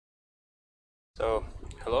So,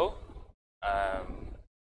 hello, I'm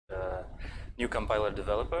the new compiler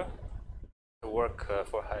developer. I work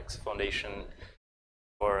for Haxe Foundation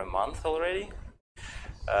for a month already.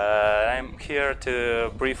 I'm here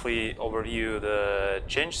to briefly overview the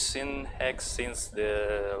changes in Haxe since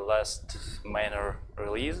the last minor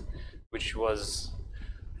release, which was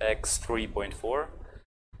Haxe 3.4.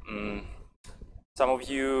 Some of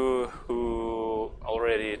you who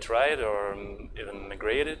already tried or even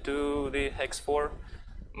migrated to the Haxe 4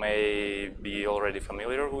 may be already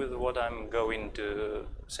familiar with what I'm going to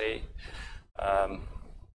say.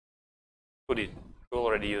 Who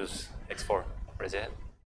already use Haxe 4? Raise your hand.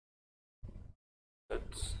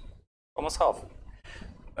 That's almost half.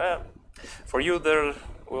 For you, there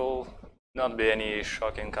will not be any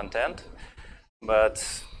shocking content, but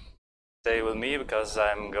stay with me because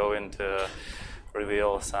I'm going to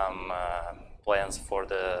reveal some plans for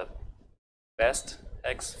the best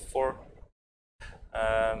Haxe 4.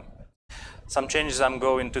 Some changes I'm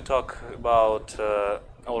going to talk about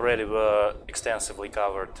already were extensively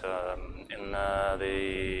covered in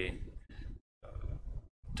the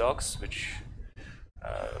talks which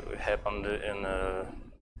happened in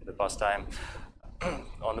the past time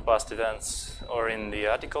on the past events or in the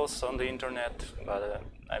articles on the internet, but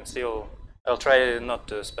I'll try not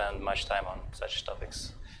to spend much time on such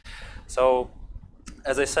topics. So,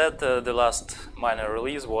 as I said, the last minor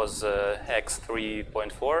release was Haxe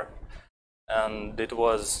 3.4, and it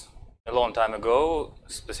was a long time ago,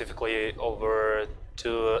 specifically over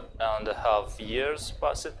 2.5 years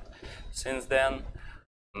passed since then.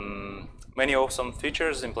 Many awesome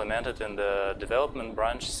features implemented in the development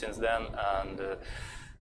branch since then, and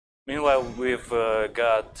meanwhile we've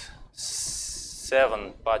got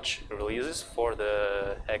 7 patch releases for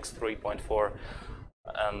the Haxe 3.4,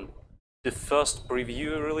 and the first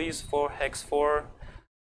preview release for Haxe 4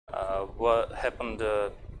 what happened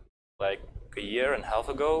like a year and a half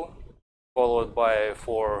ago, followed by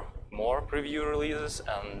 4 more preview releases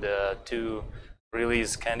and 2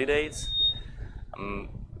 release candidates.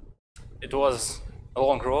 It was a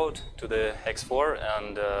long road to the Haxe 4,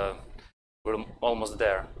 and we're almost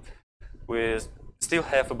there. We still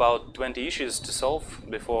have about 20 issues to solve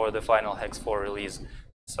before the final Haxe 4 release,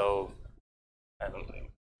 so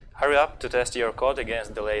hurry up to test your code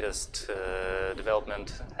against the latest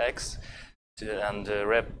development Haxe and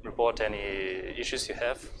report any issues you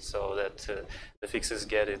have so that the fixes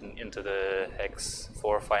get into the Haxe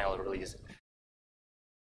 4 final release.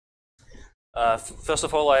 First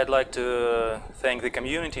of all, I'd like to thank the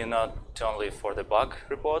community not only for the bug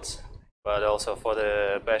reports, but also for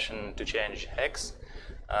the passion to change Haxe,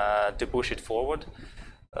 to push it forward.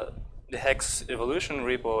 The Haxe evolution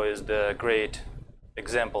repo is the great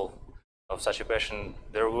example of such a passion.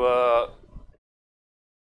 There were,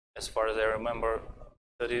 as far as I remember,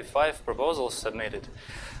 35 proposals submitted.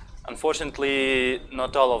 Unfortunately,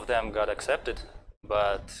 not all of them got accepted,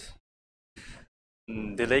 but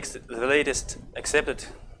the latest accepted.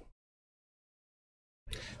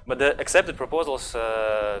 But the accepted proposals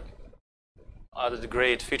added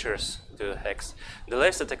great features to Haxe. The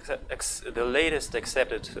latest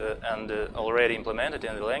accepted and already implemented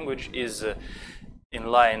in the language is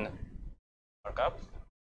inline markup,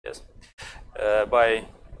 yes, by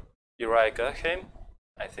Haxe.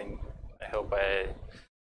 I hope I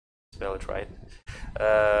spell it right.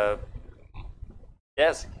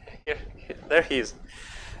 Yes, there he is.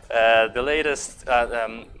 The latest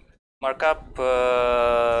markup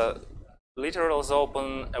literals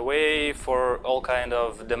open a way for all kind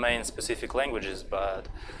of domain-specific languages, but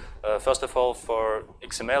first of all for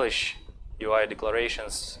XML-ish UI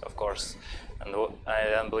declarations, of course, and I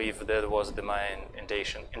don't believe that was the main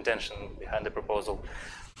intention behind the proposal.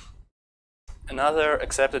 Another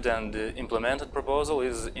accepted and implemented proposal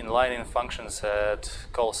is inlining functions at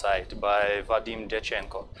call site by Vadim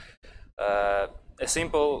Dyachenko. A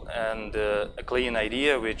simple and a clean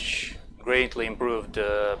idea which greatly improved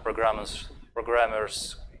programmers'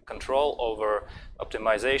 control over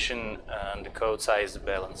optimization and code size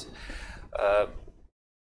balance.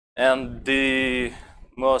 And the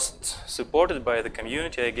most supported by the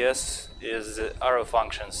community, I guess, is arrow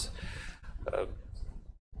functions.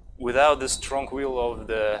 Without the strong will of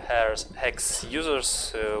the Haxe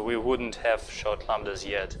users, we wouldn't have short lambdas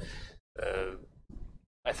yet.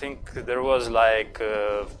 I think there was like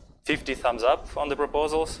 50 thumbs up on the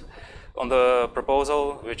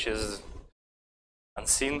proposal, which is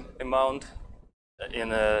unseen amount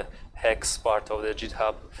in a Haxe part of the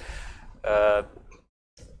GitHub.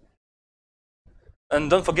 And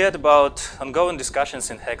don't forget about ongoing discussions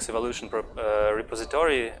in Haxe evolution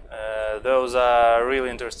repository. Those are really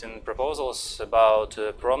interesting proposals about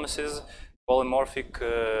promises, polymorphic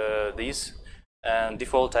these, and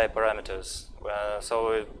default type parameters.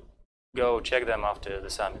 So go check them after the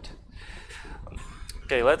summit.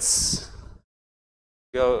 Okay, let's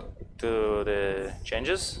go to the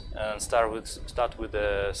changes and start with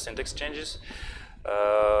the syntax changes.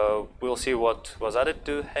 We'll see what was added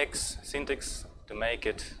to Haxe syntax to make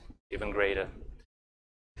it even greater.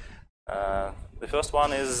 The first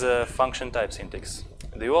one is function type syntax.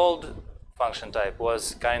 The old function type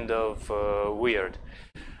was kind of weird.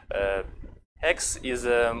 Haxe is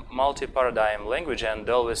a multi-paradigm language and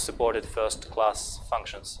always supported first-class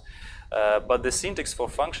functions. But the syntax for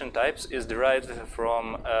function types is derived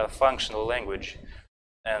from a functional language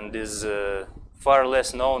and is far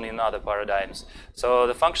less known in other paradigms. So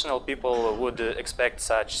the functional people would expect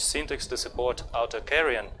such syntax to support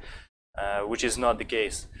autocarrion, which is not the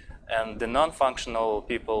case. And the non-functional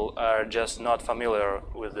people are just not familiar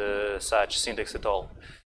with such syntax at all.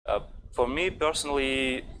 For me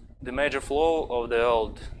personally, the major flaw of the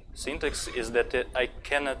old syntax is that I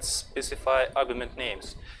cannot specify argument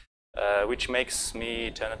names, which makes me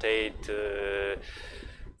to annotate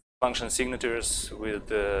function signatures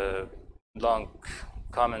with long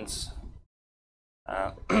comments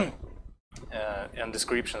and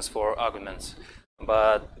descriptions for arguments.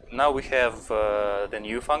 But now we have the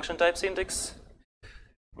new function type syntax,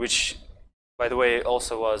 which, by the way,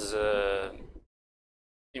 also was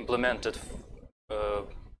implemented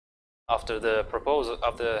after the proposal,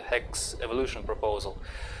 after the Haxe evolution proposal.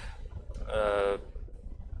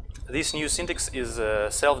 This new syntax is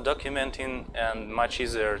self-documenting and much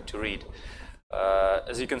easier to read.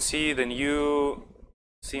 As you can see, the new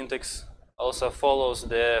syntax also follows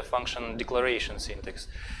the function declaration syntax.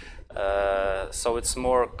 So it's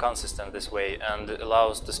more consistent this way and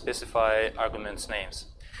allows to specify arguments names.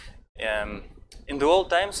 In the old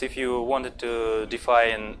times, if you wanted to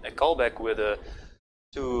define a callback with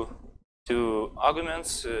two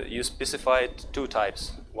arguments, you specified two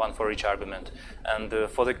types, one for each argument. And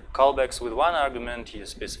for the callbacks with one argument, you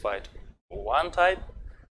specified one type.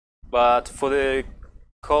 But for the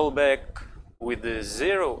callback with the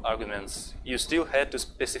 0 arguments, you still had to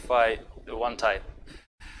specify the one type.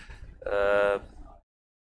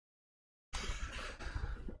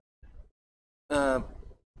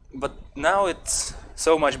 But now it's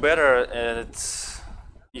so much better.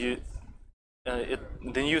 The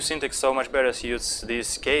new syntax so much better suits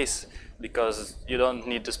this case because you don't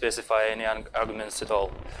need to specify any arguments at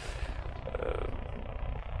all.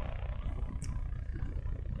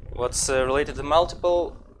 What's related to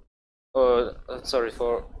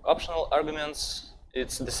for optional arguments,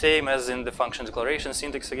 it's the same as in the function declaration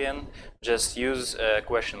syntax again, just use a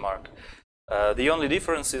question mark. The only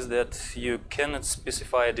difference is that you cannot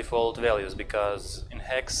specify default values because in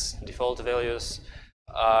Haxe, default values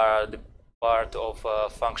are the part of a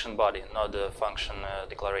function body, not the function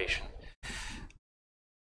declaration.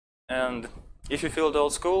 And if you feel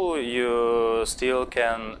old school, you still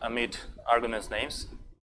can omit arguments names.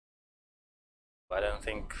 But I don't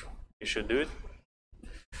think you should do it.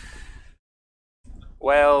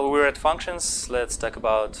 While we're at functions, let's talk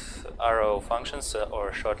about arrow functions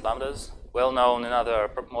or short lambdas. Well known in other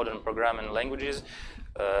modern programming languages.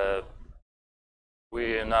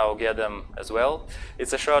 We now get them as well.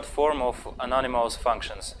 It's a short form of anonymous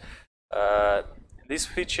functions. This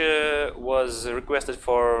feature was requested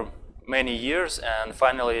for many years and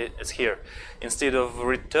finally it's here. Instead of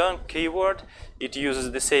return keyword, it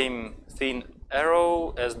uses the same thin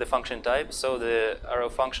arrow as the function type, so the arrow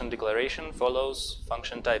function declaration follows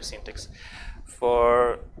function type syntax.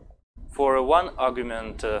 For one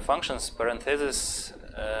argument functions, parentheses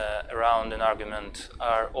around an argument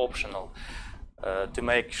are optional to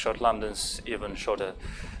make short lambdas even shorter.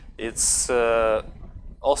 It's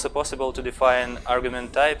also possible to define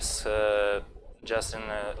argument types just in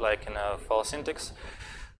like in a file syntax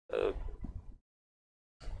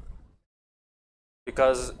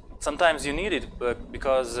because sometimes you need it, but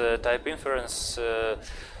because type inference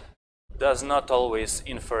does not always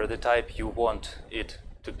infer the type you want it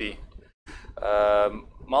to be.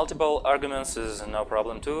 Multiple arguments is no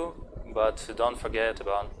problem too, but don't forget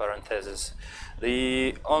about parentheses.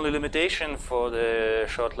 The only limitation for the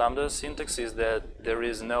short lambda syntax is that there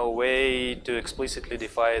is no way to explicitly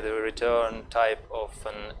define the return type of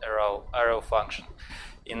an arrow function.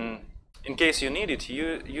 In case you need it,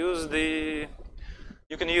 you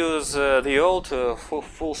can use the old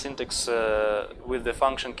full syntax with the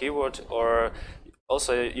function keyword, or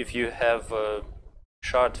also if you have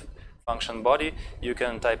short function body, you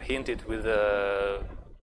can type hint it with a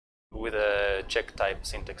check type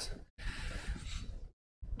syntax.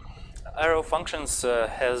 Arrow functions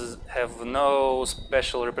have no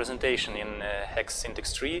special representation in Haxe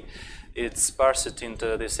syntax tree. It's parsed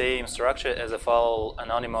into the same structure as a file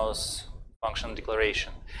anonymous function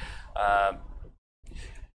declaration.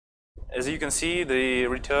 As you can see, the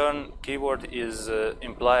return keyword is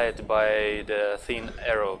implied by the thin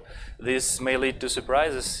arrow. This may lead to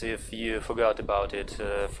surprises if you forgot about it.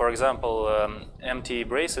 For example, empty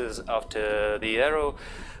braces after the arrow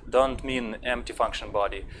don't mean empty function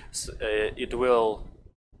body. It will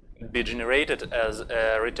be generated as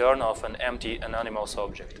a return of an empty anonymous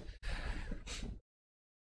object.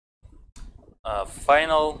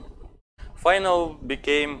 Final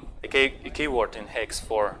became a keyword in Haxe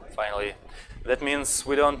 4, finally. That means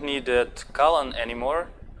we don't need that colon anymore.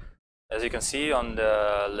 As you can see on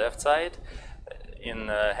the left side, in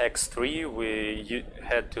Haxe 3 we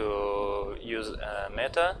had to use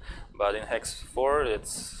meta, but in Haxe 4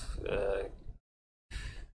 it's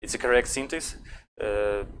a correct syntax.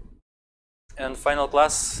 And final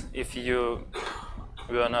class, if you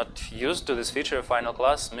are not used to this feature, final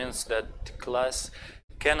class means that class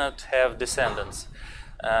cannot have descendants.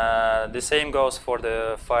 The same goes for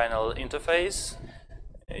the final interface.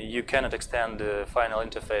 You cannot extend the final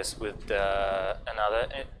interface with another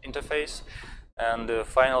interface, and the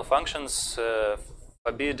final functions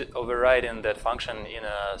forbid overriding that function in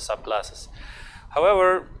subclasses.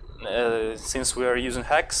 However, since we are using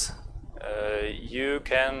Haxe, you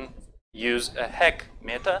can use a hack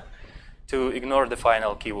meta to ignore the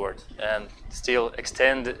final keyword and still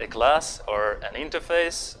extend a class or an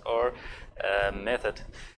interface or a method.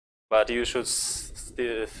 But you should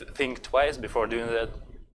think twice before doing that.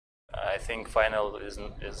 I think final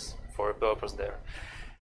is for a purpose there.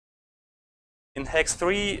 In Haxe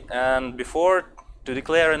 3 and before, to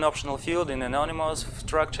declare an optional field in an anonymous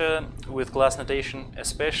structure with class notation, a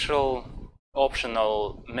special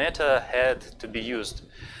optional meta had to be used.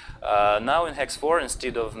 Now in Haxe 4,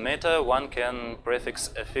 instead of meta, one can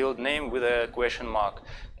prefix a field name with a question mark,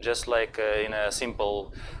 just like in a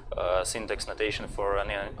simple syntax notation for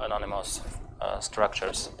anonymous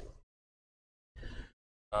structures.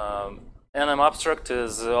 Enum abstract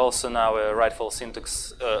is also now a rightful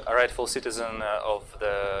citizen of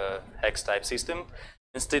the Haxe type system.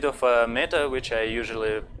 Instead of a meta, which I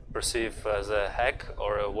usually perceive as a hack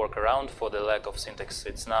or a workaround for the lack of syntax,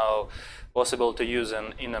 it's now possible to use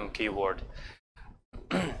an enum keyword.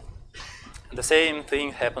 The same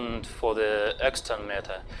thing happened for the extern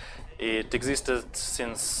meta. It existed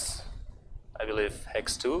since, I believe,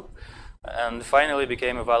 Haxe 2, and finally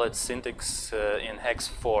became a valid syntax in Haxe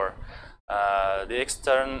 4. The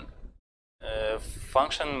extern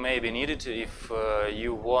function may be needed if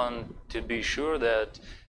you want to be sure that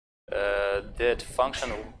that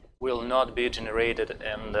function will not be generated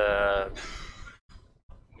in the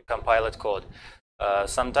compiled code.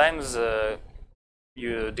 Sometimes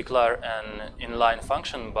you declare an inline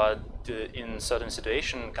function, but in certain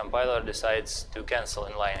situation, compiler decides to cancel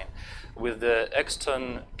inlining. With the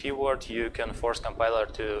extern keyword, you can force compiler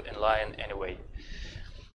to inline anyway.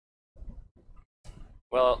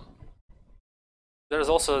 Well, there's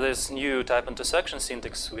also this new type intersection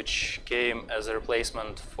syntax, which came as a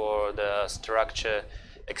replacement for the structure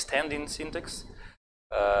extending syntax.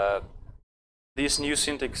 This new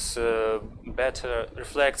syntax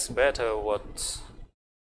reflects better what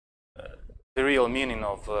the real meaning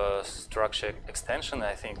of structure extension,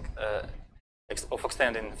 I think, of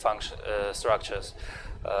extending function structures.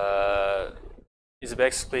 Is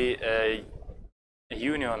basically a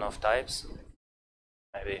union of types.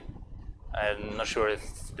 Maybe I'm not sure if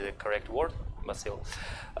it's the correct word, but still.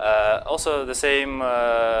 Also, the same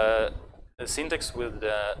syntax with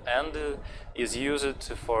the and is used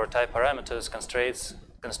for type parameters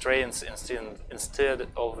constraints instead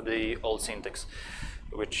of the old syntax,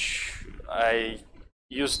 which I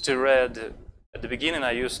used to read at the beginning.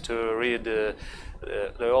 I used to read the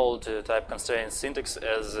old type constraints syntax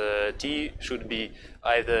as T should be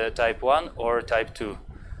either type 1 or type 2.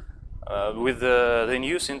 With the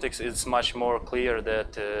new syntax, it's much more clear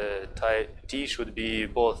that T should be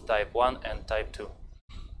both type 1 and type 2.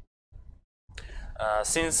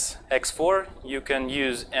 Since Haxe 4, you can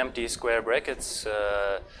use empty square brackets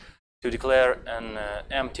to declare an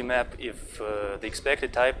empty map if the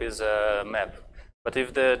expected type is a map. But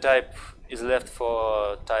if the type is left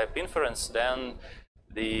for type inference, then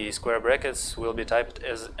the square brackets will be typed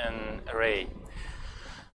as an array.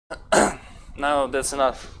 Now that's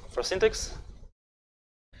enough for syntax,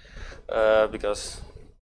 because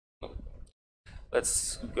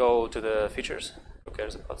let's go to the features. Who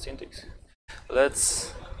cares about syntax?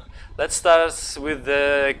 Let's start with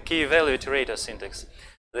the key value iterator syntax.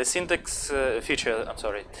 The syntax feature, I'm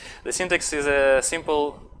sorry. The syntax is as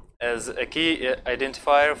simple as a key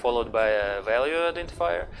identifier followed by a value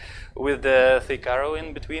identifier with the thick arrow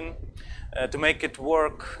in between. To make it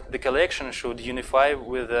work, the collection should unify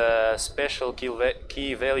with a special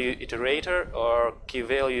key value iterator or key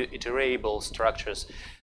value iterable structures,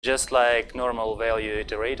 just like normal value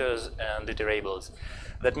iterators and iterables.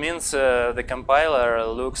 That means the compiler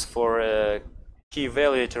looks for a key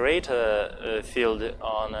value iterator field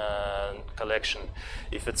on a collection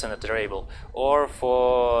if it's an iterable, or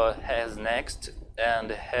for has next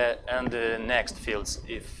and next fields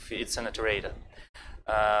if it's an iterator.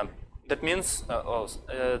 That means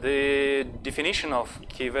the definition of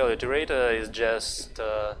key value iterator is just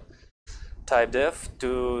type def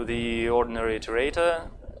to the ordinary iterator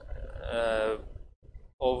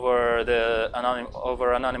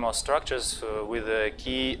over anonymous structures with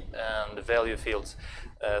key and value fields.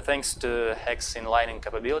 Thanks to Haxe inlining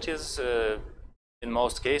capabilities, in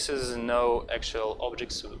most cases, no actual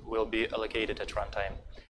objects will be allocated at runtime.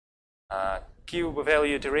 Key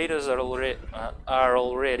value iterators are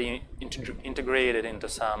already integrated into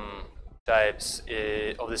some types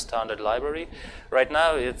of the standard library. Right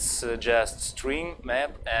now, it's just string,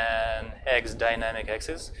 map, and hex dynamic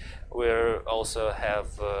axis. We also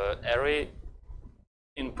have array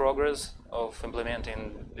in progress of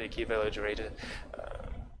implementing the key value iterator.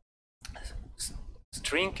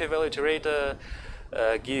 String key value iterator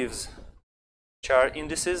gives char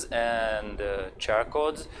indices and char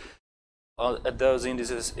codes. At those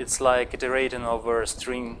indices, it's like iterating over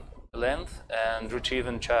string length and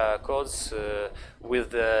retrieving char codes with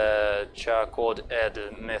the char code add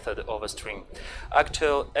method of a string.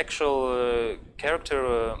 Actual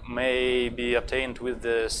character may be obtained with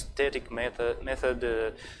the static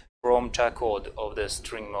method from char code of the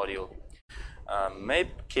string module. Map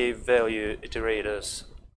key value iterators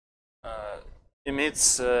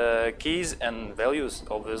emits keys and values,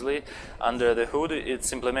 obviously. Under the hood,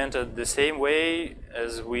 it's implemented the same way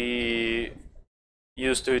as we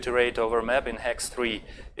used to iterate over map in Haxe 3.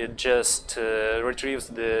 It just retrieves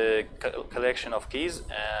the collection of keys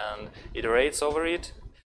and iterates over it,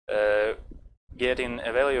 getting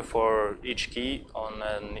a value for each key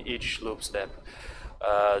on each loop step.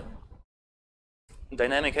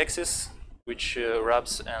 Dynamic axis, which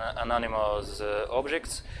wraps anonymous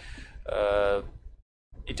objects,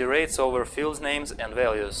 iterates over fields names and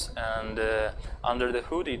values, and under the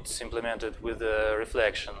hood it's implemented with a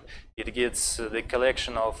reflection. It gets the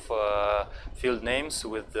collection of field names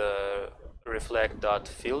with the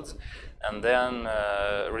reflect.fields and then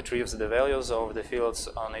retrieves the values of the fields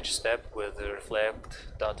on each step with the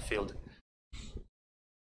reflect.field.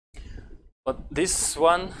 But this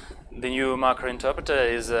one, the new macro interpreter,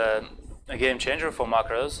 is a game changer for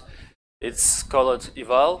macros. It's called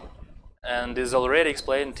eval and is already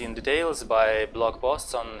explained in details by blog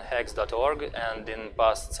posts on haxe.org and in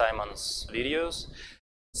past Simon's videos.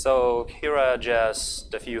 So here are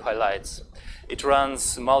just a few highlights. It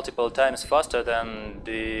runs multiple times faster than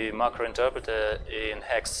the macro interpreter in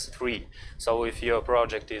Haxe 3. So if your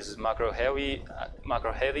project is macro heavy,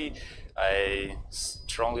 I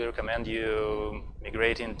strongly recommend you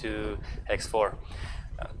migrating to Haxe 4.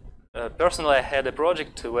 Personally, I had a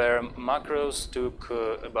project where macros took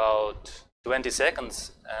about 20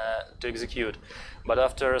 seconds to execute, but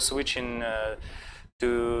after switching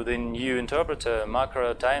to the new interpreter,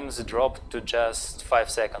 macro times dropped to just 5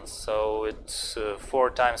 seconds, so it's 4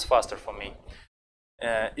 times faster for me.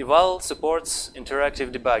 Eval supports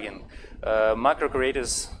interactive debugging. Macro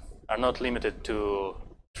creators are not limited to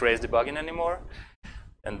trace debugging anymore,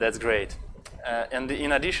 and that's great. And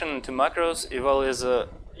in addition to macros, eval is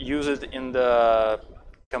used in the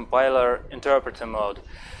compiler interpreter mode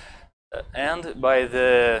and by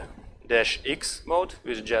the -x mode,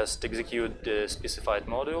 which just execute the specified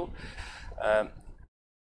module.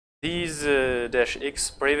 These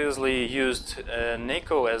 -x previously used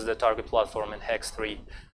Neko as the target platform in Haxe 3,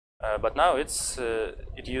 but now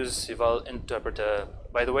it uses eval interpreter.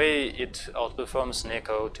 By the way, it outperforms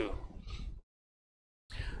Neko too.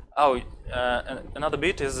 Another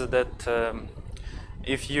bit is that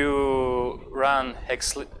if you run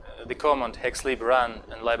the command hexlib run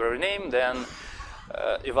and library name, then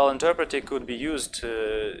eval interpreter could be used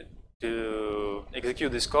to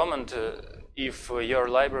execute this command if your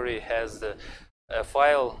library has a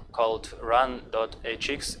file called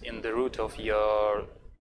run.hx in the root of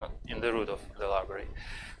the library.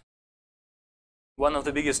 one of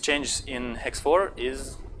the biggest changes in Haxe 4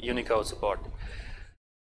 is Unicode support.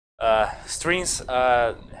 Strings,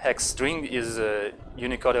 Haxe string is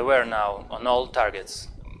Unicode aware now on all targets.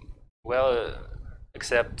 Well,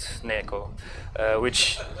 except Neko,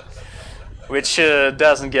 which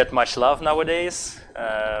doesn't get much love nowadays.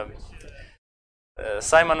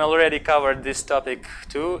 Simon already covered this topic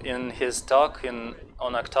too in his talk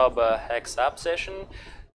on October Haxe app session,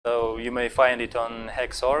 so you may find it on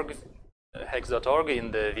haxe.org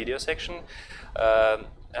in the video section.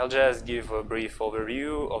 I'll just give a brief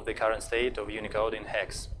overview of the current state of Unicode in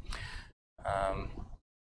Haxe.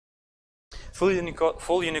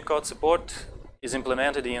 Full Unicode support is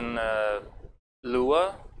implemented in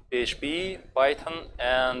Lua, PHP, Python,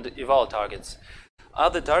 and eval targets.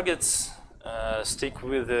 Other targets stick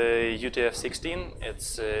with UTF-16.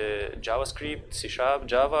 It's JavaScript, C#,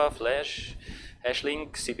 Java, Flash,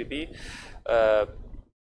 Hashlink, CPP.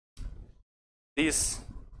 These,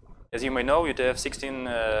 as you may know, UTF-16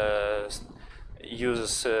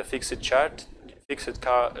 uses fixed char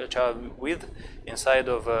width inside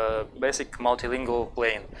of a basic multilingual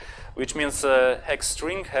plane, which means Haxe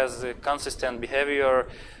string has a consistent behavior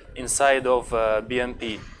inside of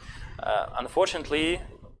BMP. Unfortunately,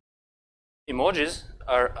 emojis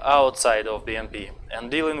are outside of BMP, and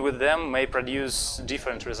dealing with them may produce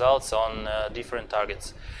different results on different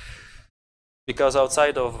targets. Because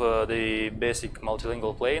outside of the basic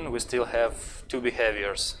multilingual plane, we still have two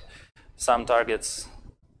behaviors. Some targets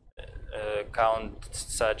count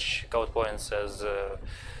such code points as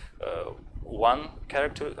one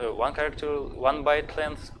byte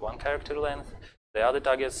length, one character length. The other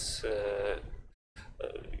targets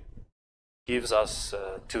gives us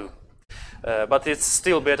two. But it's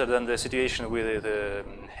still better than the situation with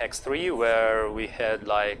Haxe 3, where we had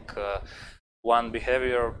like one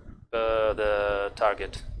behavior per the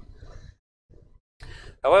target.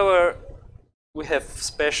 However, we have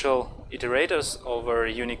special iterators over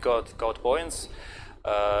Unicode code points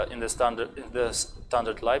in the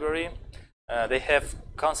standard library. They have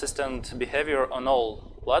consistent behavior on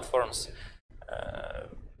all platforms,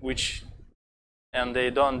 and they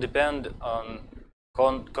don't depend on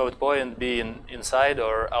code point being inside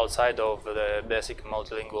or outside of the basic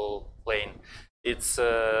multilingual plane. It's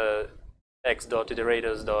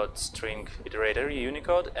x.iterators.string iterator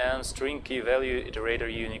Unicode and string key value iterator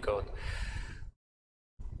Unicode.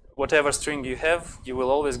 Whatever string you have, you will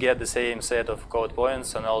always get the same set of code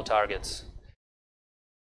points on all targets.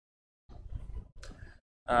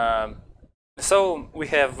 So we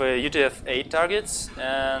have UTF-8 targets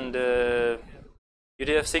and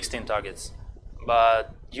UTF-16 targets,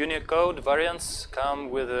 but Unicode variants come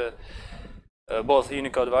with both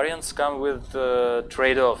Unicode variants come with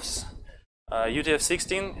trade-offs.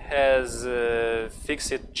 UTF-16 has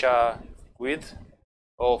fixed char width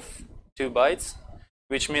of 2 bytes,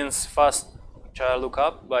 which means fast char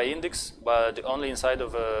lookup by index, but only inside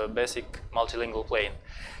of a basic multilingual plane.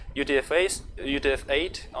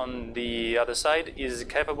 UTF-8, on the other side, is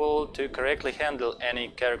capable to correctly handle any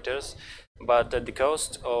characters, but at the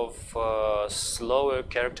cost of slower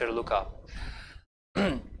character lookup.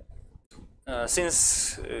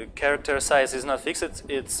 Since character size is not fixed,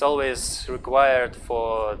 it's always required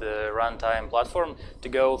for the runtime platform to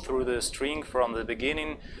go through the string from the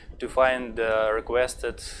beginning to find the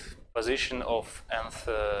requested position of nth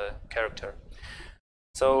character.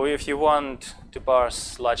 So if you want to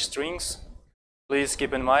parse large strings, please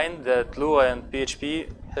keep in mind that Lua and PHP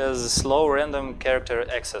has slow random character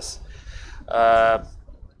access.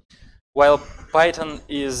 While Python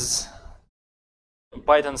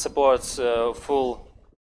supports full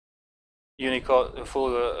Unicode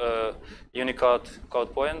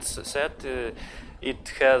code points set, it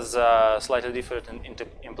has a slightly different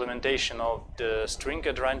implementation of the string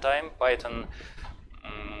at runtime. Python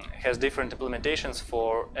has different implementations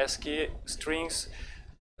for ASCII strings,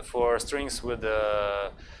 for strings with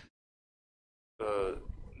the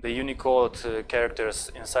Unicode characters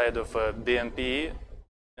inside of BMP.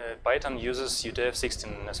 Python uses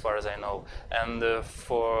UTF-16 as far as I know, and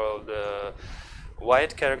for the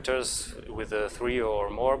white characters with 3 or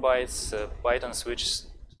more bytes, Python switches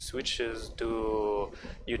to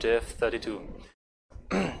UTF-32.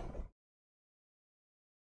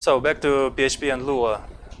 So back to PHP and Lua.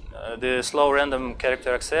 The slow random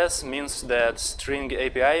character access means that string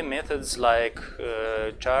API methods like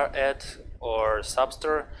char add or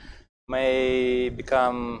substr may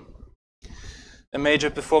become a major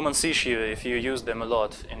performance issue if you use them a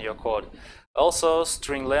lot in your code. Also,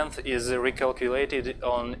 string length is recalculated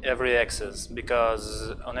on every axis,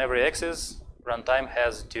 because on every axis runtime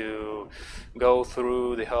has to go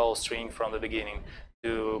through the whole string from the beginning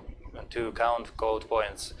to count code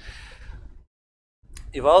points.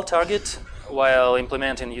 Eval target, while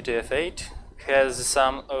implementing UTF-8, has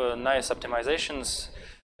some nice optimizations.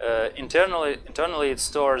 Internally, it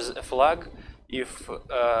stores a flag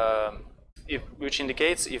which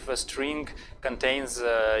indicates if a string contains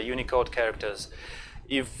Unicode characters.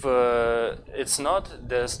 If it's not,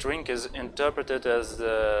 the string is interpreted as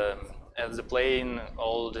the plain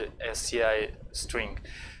old SCI string.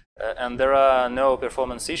 And there are no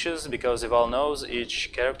performance issues because eval knows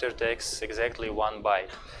each character takes exactly 1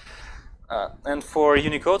 byte. And for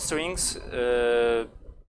Unicode strings,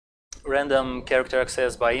 random character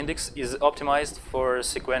access by index is optimized for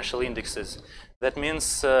sequential indexes. That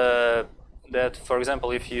means that, for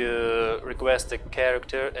example, if you request a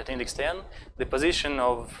character at index 10, the position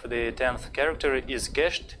of the 10th character is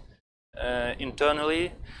cached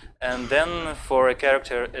internally, and then for a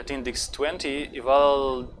character at index 20,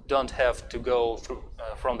 eval don't have to go through,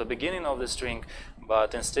 from the beginning of the string,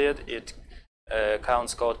 but instead it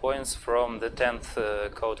counts code points from the 10th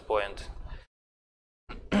code point.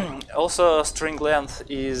 Also, string length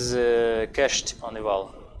is cached on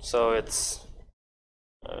eval, so it's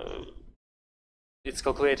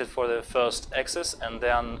calculated for the first access, and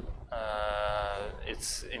then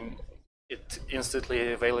it's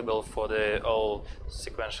instantly available for all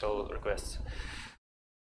sequential requests.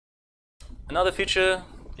 Another feature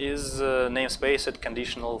is namespaced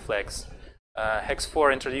conditional flags. Haxe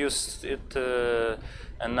 4 introduced it,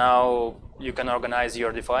 and now you can organize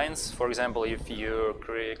your defines. For example, if you're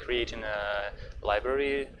creating a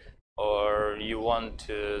library or you want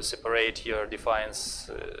to separate your defines,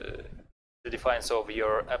 the defines of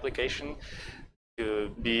your application, to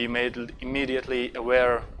be made immediately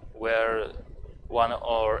aware where one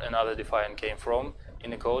or another define came from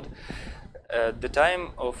in the code. At the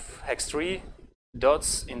time of Haxe 3,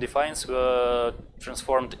 dots in defines were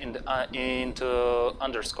transformed into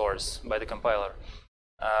underscores by the compiler.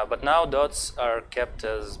 But now dots are kept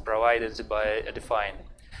as provided by a define.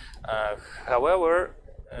 However,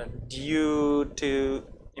 due to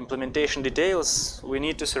implementation details, we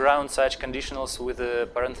need to surround such conditionals with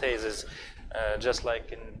parentheses, just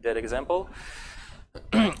like in that example.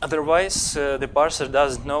 Otherwise, the parser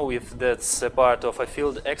doesn't know if that's a part of a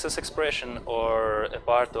field access expression or a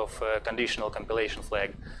part of a conditional compilation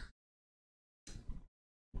flag.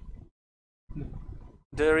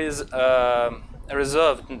 There is a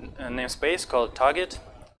reserved namespace called target.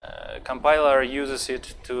 Compiler uses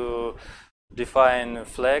it to define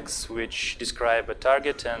flags which describe a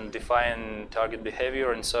target and define target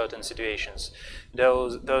behavior in certain situations.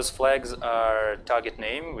 Those flags are target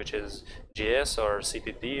name, which is JS or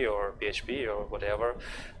CPP or PHP or whatever.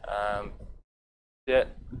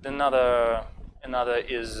 Another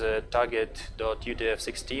is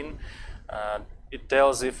target.utf16. It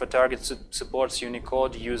tells if a target supports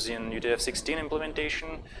Unicode using UTF-16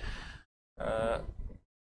 implementation.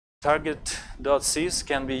 Target.sys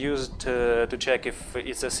can be used to check if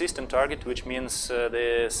it's a system target, which means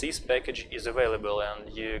the sys package is available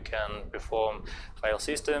and you can perform file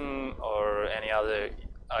system or any other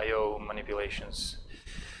I/O manipulations.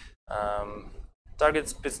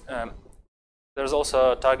 There's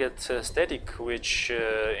also a target static, which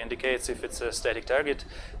indicates if it's a static target,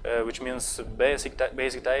 which means basic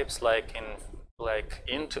types like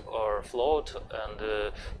int or float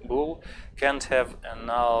and bool can't have a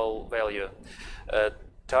null value.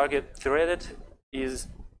 Target threaded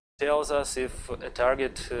tells us if a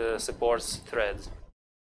target supports threads.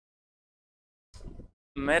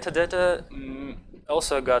 Metadata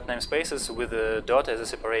also got namespaces with a dot as a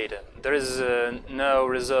separator. There is no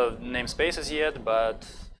reserved namespaces yet, but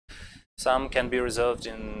some can be reserved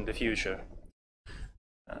in the future.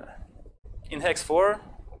 In Haxe 4,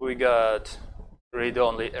 we got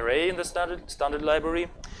read-only array in the standard library.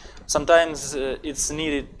 Sometimes it's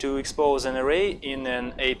needed to expose an array in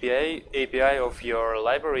an API of your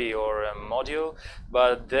library or a module,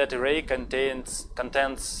 but that array contents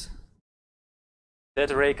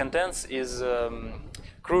is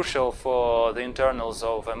crucial for the internals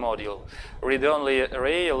of a module. Read-only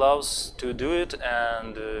array allows to do it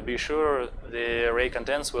and be sure the array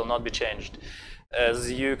contents will not be changed.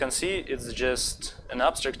 As you can see, it's just an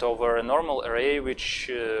abstract over a normal array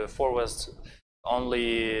which forwards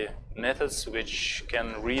only methods which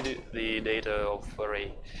can read the data of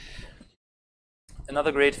array.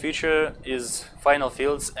 Another great feature is final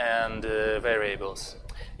fields and variables.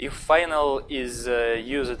 If final is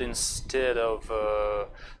used instead of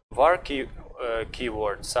var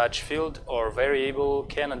keyword, such field or variable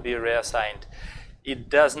cannot be reassigned. it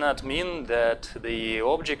does not mean that the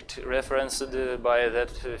object referenced by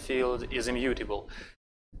that field is immutable.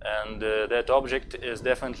 And that object is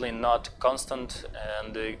definitely not constant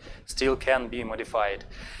and still can be modified.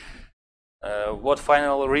 What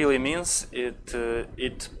final really means, it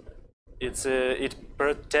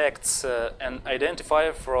protects an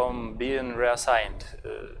identifier from being reassigned.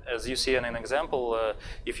 As you see in an example,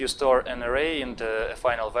 if you store an array into a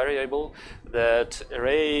final variable, that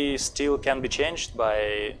array still can be changed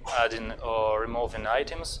by adding or removing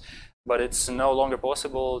items, but it's no longer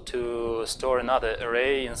possible to store another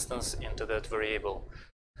array instance into that variable.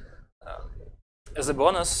 As a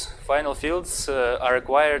bonus, final fields are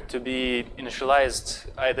required to be initialized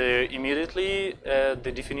either immediately at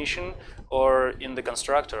the definition or in the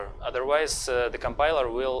constructor. Otherwise, the compiler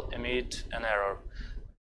will emit an error.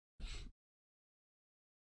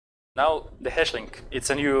 Now, the hash link. It's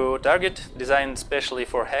a new target designed specially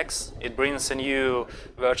for Haxe. It brings a new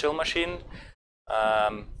virtual machine.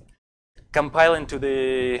 Compiling to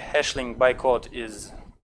the hash link bytecode is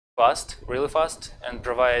fast, really fast, and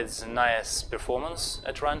provides nice performance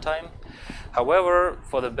at runtime. However,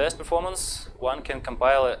 for the best performance, one can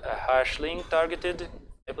compile a hash link targeted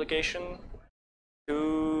application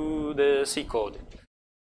to the C code.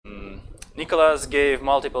 Nicholas gave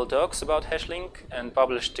multiple talks about hashlink and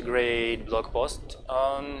published a great blog post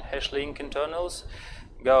on hashlink internals.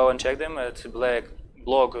 Go and check them at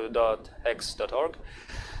blog.haxe.org.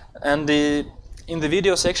 And in the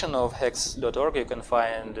video section of haxe.org you can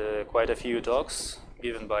find quite a few talks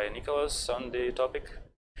given by Nicholas on the topic.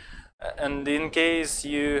 And in case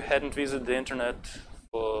you hadn't visited the internet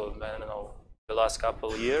for, I don't know, the last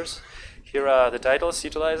couple of years, here are the titles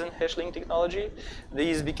utilizing hashlink technology.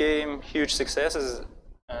 These became huge successes,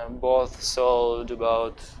 both sold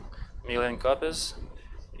about 1 million copies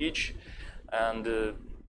each, and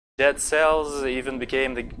Dead Cells even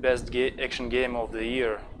became the best action game of the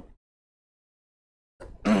year.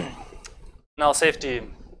 Null safety,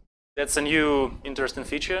 that's a new interesting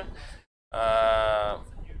feature.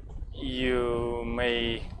 You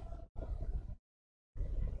may...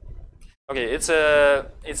 Okay, it's an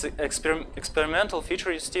experimental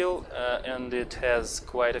feature still, and it has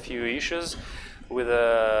quite a few issues with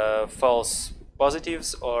false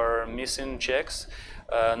positives or missing checks.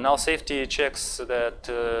 Null safety checks that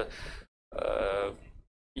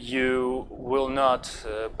you will not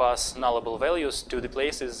pass nullable values to the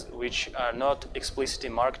places which are not explicitly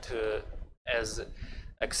marked as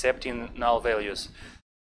accepting null values.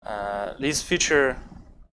 This feature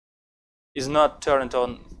is not turned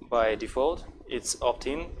on by default. It's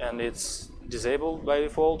opt-in and it's disabled by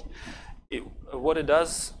default. What it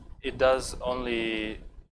does only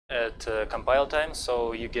at compile time,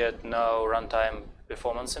 so you get no runtime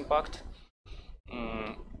performance impact.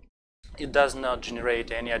 It does not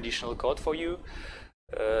generate any additional code for you.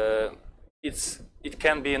 It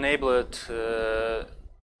can be enabled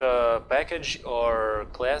package or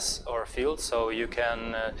class or field, so you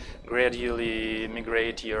can gradually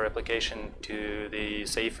migrate your application to the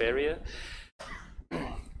safe area.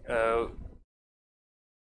 The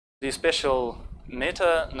special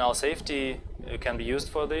meta null safety can be used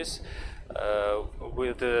for this.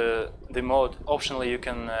 With the mode, optionally you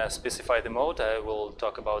can specify the mode. I will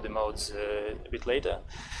talk about the modes a bit later.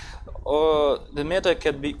 Or the meta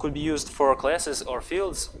could be used for classes or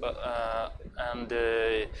fields, and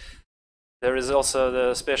there is also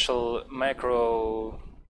the special macro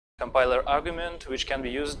compiler argument which can be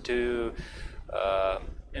used to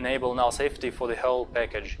enable null safety for the whole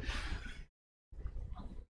package.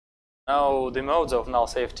 Now the modes of null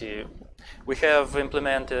safety. We have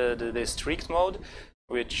implemented the strict mode,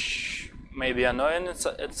 which may be annoying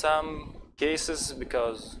at some cases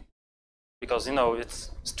because you know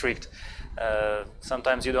it's strict.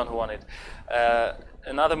 Sometimes you don't want it.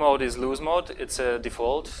 Another mode is loose mode. It's a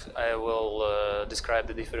default. I will describe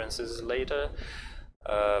the differences later.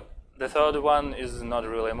 The third one is not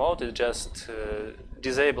really a mode. It just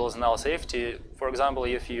disables null safety. For example,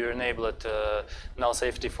 if you enable null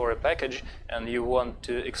safety for a package and you want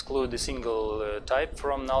to exclude a single type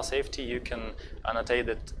from null safety, you can annotate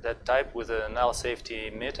that type with a null safety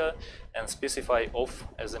meta and specify off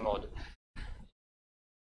as a mode.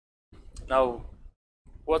 Now,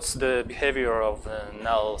 what's the behavior of the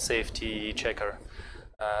null safety checker?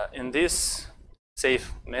 In this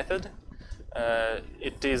safe method,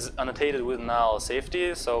 it is annotated with null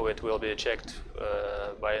safety, so it will be checked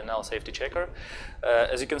by a null safety checker.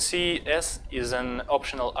 As you can see, S is an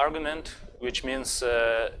optional argument, which means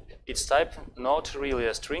its type not really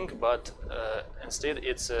a string, but instead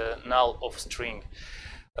it's a null of string.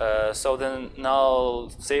 So the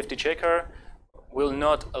null safety checker will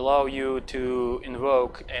not allow you to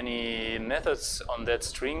invoke any methods on that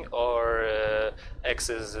string or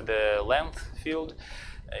access the length field.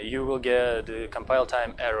 You will get a compile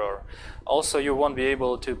time error. Also, you won't be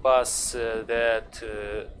able to pass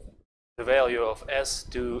the value of s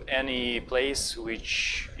to any place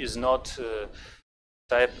which is not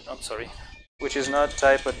which is not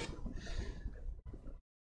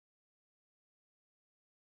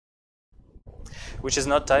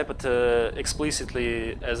typed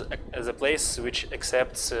explicitly as a place which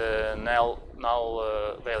accepts null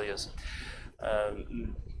values.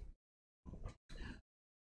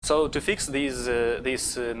 So to fix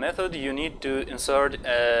this method, you need to insert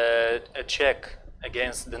a check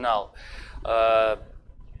against the null.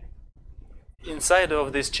 Inside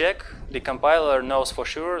of this check, the compiler knows for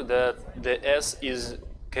sure that the s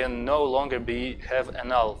can no longer have a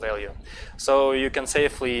null value. So you can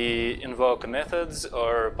safely invoke methods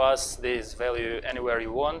or pass this value anywhere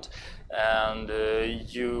you want, and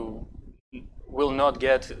you will not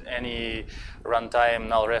get any runtime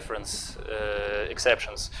null reference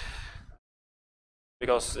exceptions.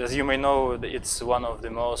 Because, as you may know, it's one of the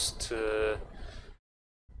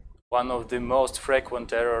most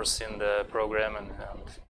frequent errors in the program, and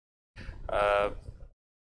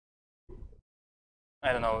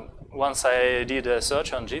I don't know, once I did a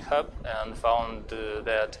search on GitHub and found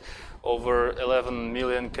that over 11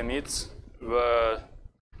 million commits were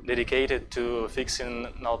dedicated to fixing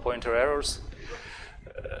null pointer errors.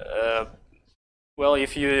 Well,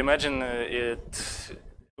 if you imagine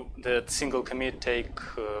that single commit take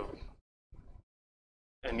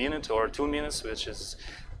a minute or 2 minutes, which is,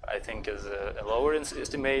 I think, is a lower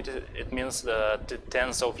estimate, it means that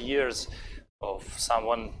tens of years of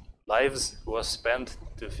someone's lives was spent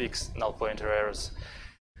to fix null pointer errors.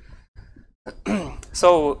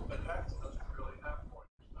 So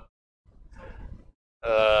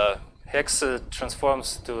Haxe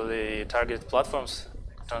transforms to the target platforms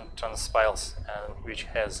transpiles, which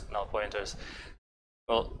has null pointers.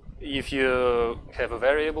 Well, if you have a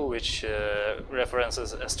variable which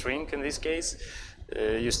references a string in this case,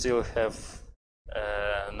 you still have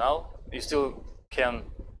null. You still can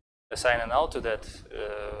assign a null to that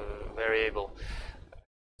variable.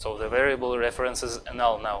 So the variable references a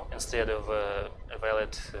null now instead of a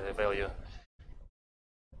valid value.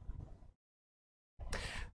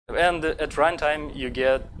 And at runtime, you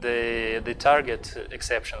get the target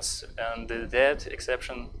exceptions, and that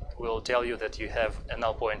exception will tell you that you have a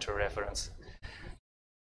null pointer reference.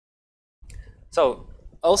 So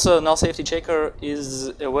also, null safety checker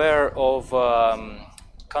is aware of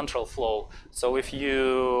control flow. So if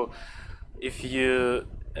you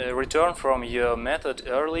return from your method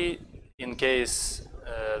early, in case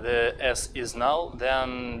the s is null,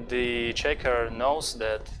 then the checker knows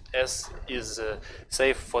that s is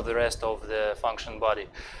safe for the rest of the function body.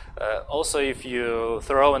 Also, if you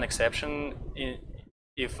throw an exception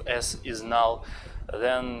if s is null,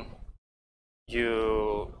 then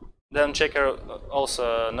checker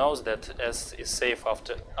also knows that s is safe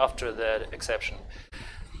after that exception.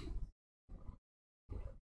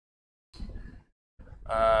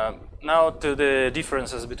 Now to the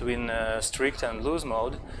differences between strict and loose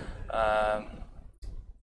mode.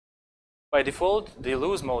 By default, the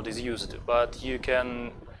loose mode is used, but you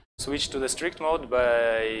can switch to the strict mode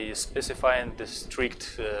by specifying the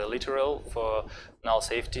strict literal for null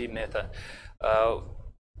safety method.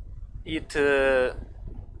 It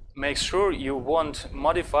makes sure you won't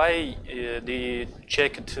modify the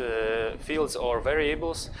checked fields or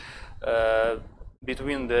variables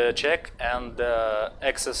between the check and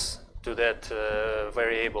access to that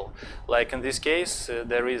variable. Like in this case,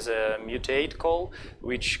 there is a mutate call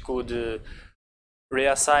which could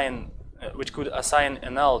assign a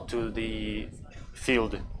null to the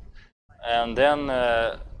field, and then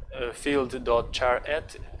field.char@,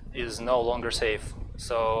 is no longer safe.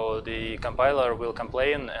 So the compiler will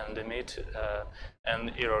complain and emit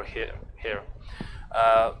an error here.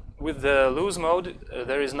 With the loose mode,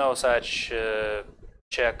 there is no such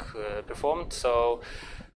check performed. So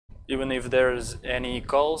even if there's any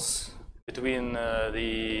calls between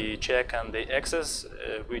the check and the access,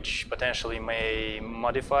 which potentially may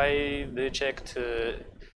modify the checked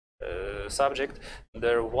subject,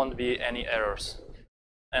 there won't be any errors.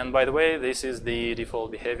 And by the way, this is the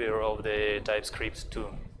default behavior of the TypeScript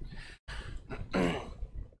too.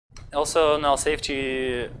 Also, null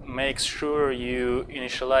safety makes sure you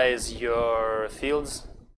initialize your fields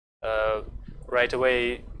right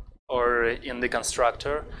away or in the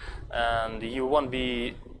constructor, and you won't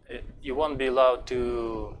be allowed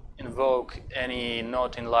to invoke any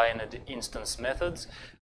not inlined instance methods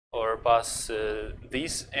or pass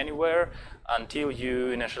this anywhere until you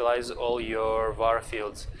initialize all your var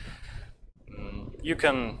fields. You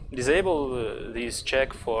can disable this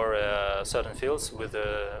check for certain fields with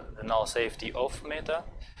the null safety off meta,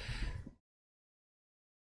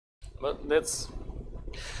 but there's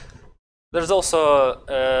also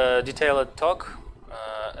a detailed talk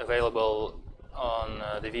available on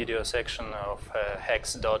the video section of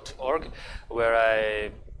haxe.org, where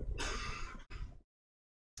I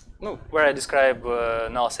describe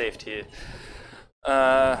null safety.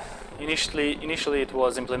 Initially it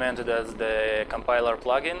was implemented as the compiler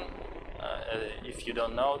plugin. If you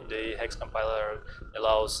don't know, the Haxe compiler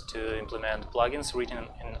allows to implement plugins written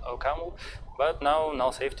in OCaml, but now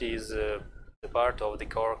null safety is a part of the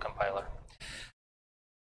core compiler.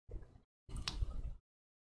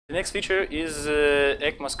 The next feature is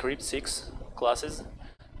ECMAScript 6 classes,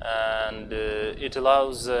 and it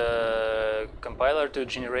allows compiler to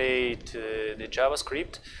generate the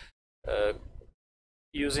JavaScript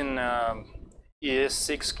using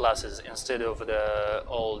ES6 classes instead of the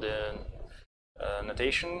old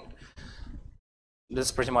notation.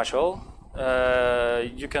 That's pretty much all.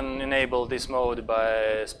 You can enable this mode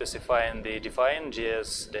by specifying the define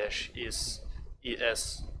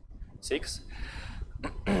JS-ES6.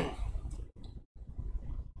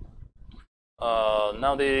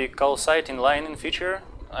 Now the call site inlining feature.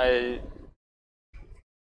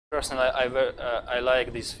 Personally, I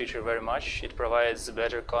like this feature very much. It provides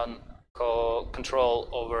better control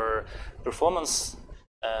over performance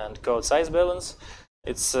and code size balance.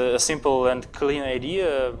 It's a simple and clean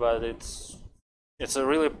idea, but it's a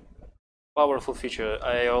really powerful feature.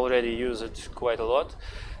 I already use it quite a lot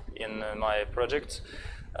in my projects,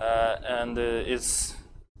 and it's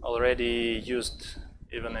already used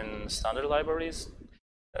even in standard libraries.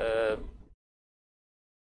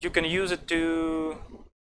 You can use it to,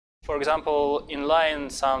 for example,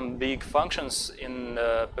 inline some big functions in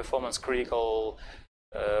performance critical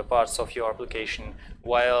parts of your application,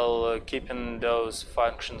 while keeping those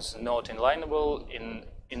functions not inlineable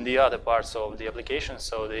in the other parts of the application,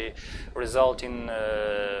 so the resulting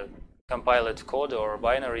compiled code or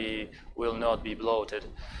binary will not be bloated.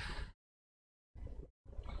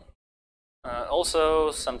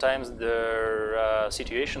 Also, sometimes there are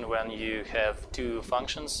situations when you have two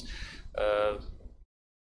functions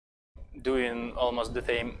doing almost the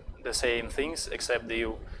same things, except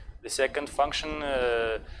the second function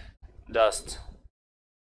does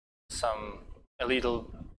some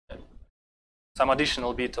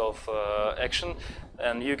additional bit of action,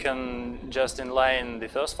 and you can just inline the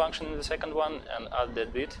first function in the second one and add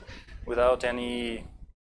that bit without any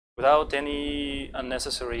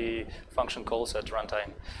unnecessary function calls at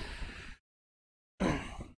runtime.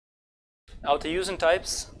 Auto-using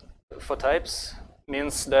types for types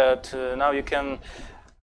means that now you can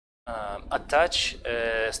attach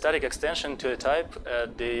a static extension to a type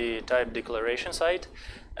at the type declaration site,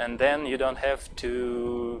 and then you don't have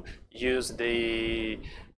to use the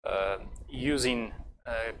using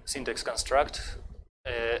syntax construct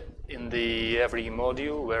in the every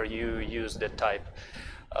module where you use that type.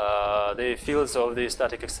 The fields of the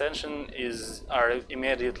static extension are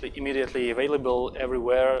immediately available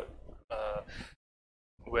everywhere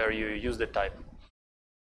where you use the type.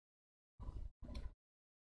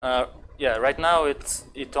 Yeah, right now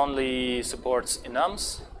it only supports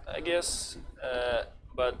enums, I guess,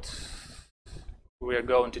 but we are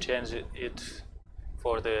going to change it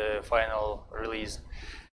for the final release.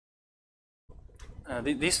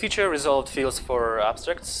 This feature, resolved fields for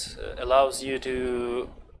abstracts, allows you to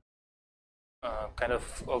kind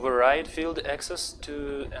of override field access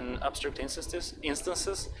to an abstract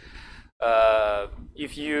instances.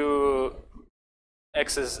 If you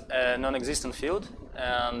access a non-existent field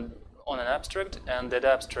and on an abstract, and that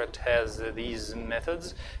abstract has these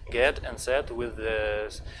methods get and set with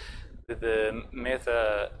the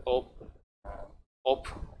method op,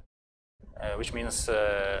 which means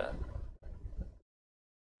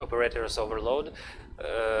operators overload,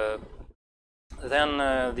 then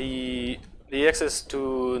the access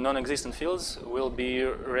to non-existent fields will be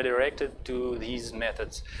redirected to these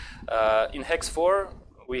methods. In Haxe 4,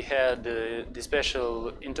 we had the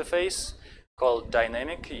special interface called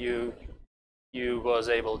dynamic. You was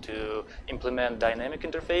able to implement dynamic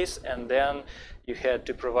interface, and then you had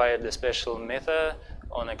to provide a special method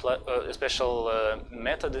on a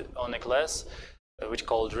method on a class, which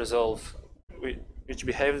called resolve, which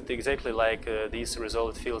behaved exactly like these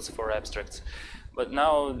resolved fields for abstracts. But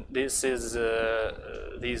now this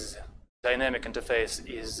dynamic interface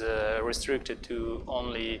is restricted to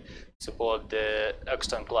only support the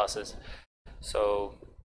external classes. So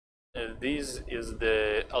this is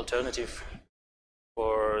the alternative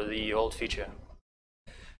for the old feature.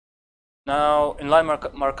 Now, inline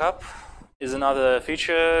markup is another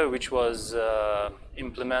feature which was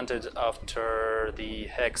implemented after the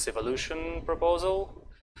Haxe evolution proposal.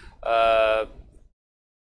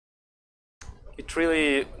 It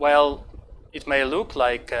really, while it may look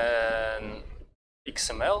like an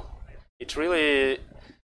XML, it really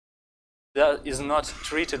is not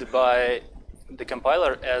treated by the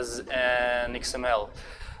compiler as an XML.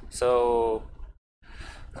 So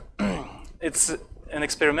it's an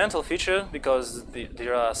experimental feature because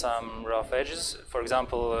there are some rough edges. For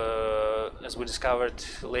example, as we discovered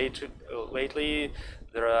lately,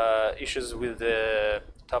 there are issues with the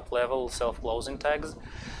top-level self-closing tags.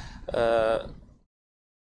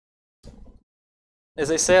 As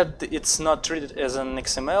I said, it's not treated as an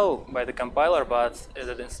XML by the compiler, but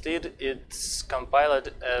instead it's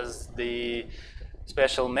compiled as the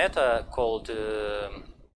special meta called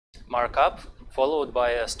markup, followed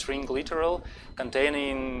by a string literal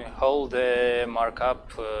containing all the markup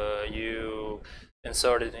you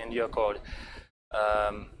inserted in your code.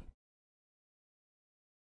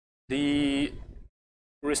 The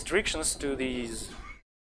restrictions to these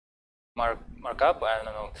markup, I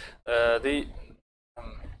don't know,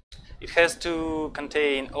 it has to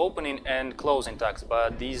contain opening and closing tags,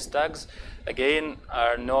 but these tags, again,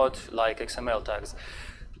 are not like XML tags.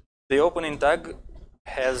 The opening tag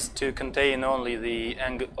has to contain only the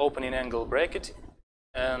opening angle bracket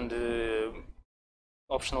and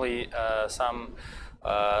optionally some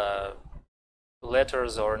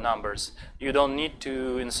letters or numbers. You don't need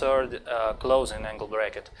to insert a closing angle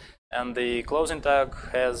bracket. And the closing tag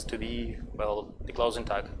has to be, well, the closing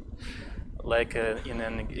tag, like in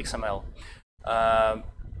an XML.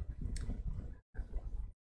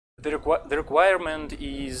 The requirement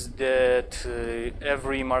is that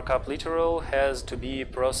every markup literal has to be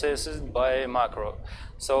processed by a macro.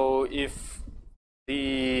 So if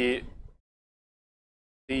the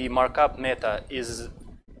markup meta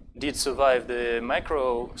did survive the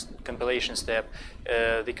macro compilation step,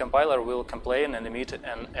 the compiler will complain and emit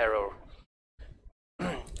an error.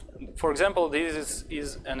 For example, this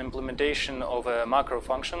is an implementation of a macro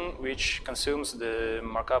function which consumes the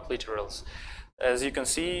markup literals. As you can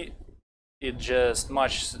see, it just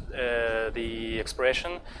matches the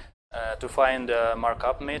expression to find a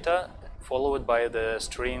markup meta followed by the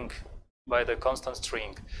string, by the constant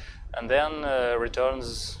string, and then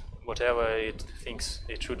returns whatever it thinks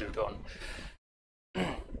it should return.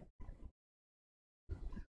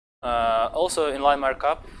 Also, inline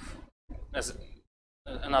markup, as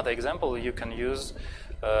another example, you can use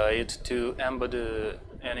it to embed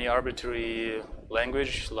any arbitrary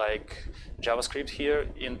language like JavaScript here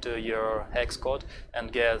into your Haxe code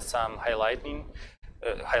and get some highlighting,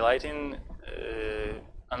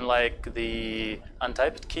 unlike the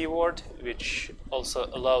untyped keyword, which also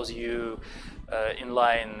allows you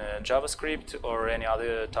inline JavaScript or any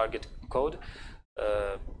other target code.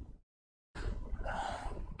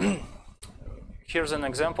 Here's an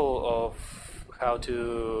example of how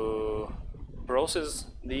to process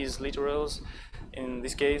these literals. In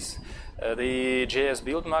this case, the JS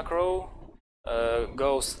build macro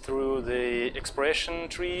goes through the expression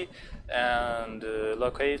tree and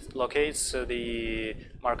locates the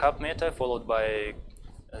markup meta followed by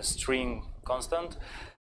a string constant,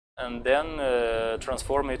 and then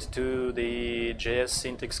transform it to the JS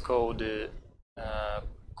syntax code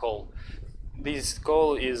call. This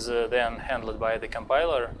call is then handled by the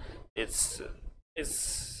compiler. It's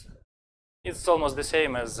almost the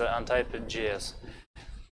same as untyped JS.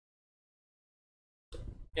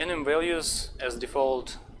 Enum values as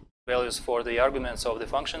default values for the arguments of the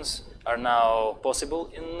functions are now possible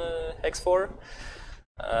in Haxe 4.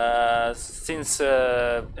 Since,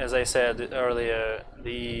 as I said earlier,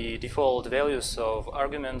 the default values of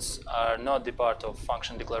arguments are not the part of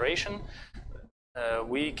function declaration,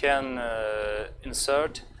 we can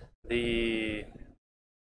insert the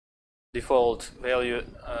default value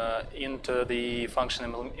into the function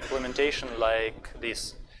implementation like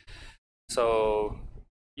this. So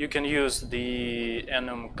you can use the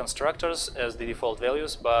enum constructors as the default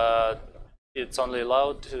values, but it's only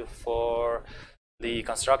allowed for the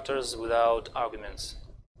constructors without arguments.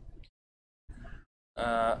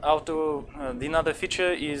 The another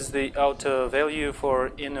feature is the auto value for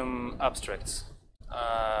enum abstracts.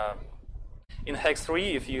 In Haxe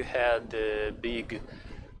 3, if you had a big,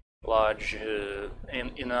 large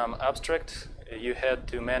enum abstract, you had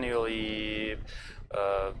to manually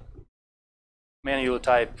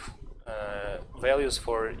type values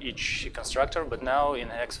for each constructor, but now in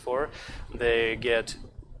Haxe 4 they get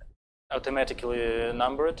automatically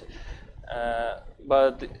numbered.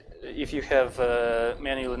 But if you have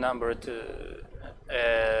manually numbered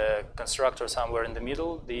constructor somewhere in the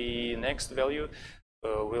middle, the next value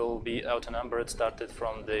will be auto-numbered started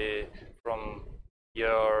from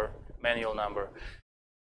your manual number.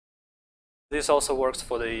 This also works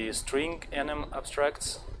for the string enum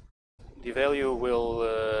abstracts. The value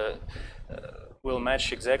will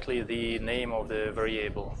match exactly the name of the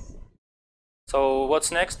variable. So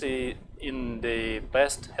what's next in the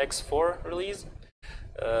past Haxe 4 release?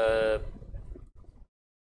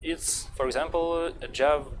 It's, for example, a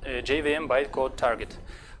JVM bytecode target.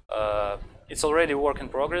 It's already a work in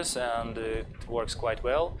progress and it works quite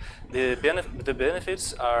well. The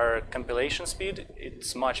benefits are compilation speed.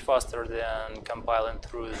 It's much faster than compiling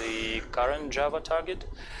through the current Java target.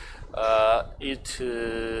 It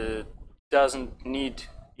doesn't need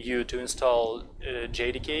you to install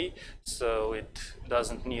JDK, so it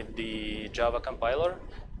doesn't need the Java compiler.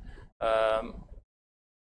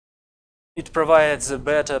 It provides a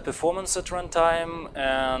better performance at runtime,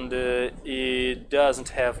 and it doesn't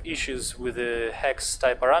have issues with the Haxe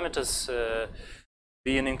type parameters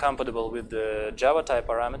being incompatible with the Java type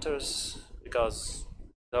parameters, because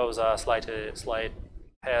those are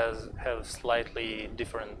have slightly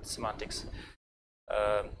different semantics.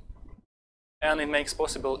 And it makes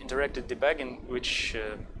possible interactive debugging, which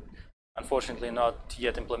unfortunately not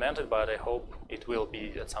yet implemented, but I hope it will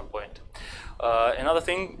be at some point. Another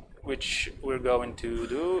thing which we're going to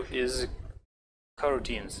do is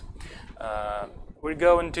coroutines. We're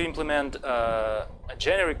going to implement a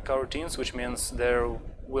generic coroutines, which means there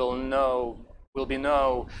will be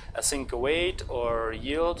no async await or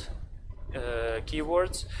yield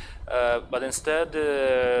keywords, but instead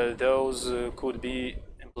those could be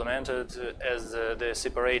implemented as the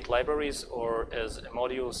separate libraries or as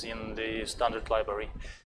modules in the standard library.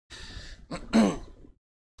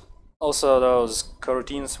 Also, those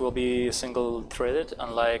coroutines will be single-threaded,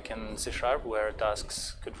 unlike in C# where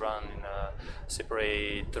tasks could run in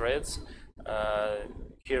separate threads.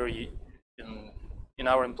 Here, in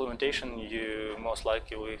our implementation, you most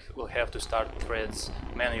likely will have to start threads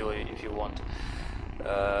manually if you want.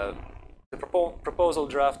 The proposal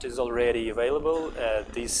draft is already available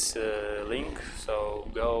at this link, so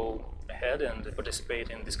go ahead and participate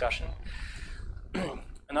in discussion.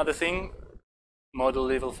 Another thing, model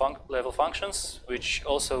level functions, which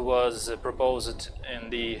also was proposed in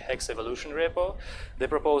the Haxe evolution repo. The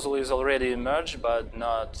proposal is already merged but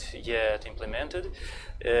not yet implemented.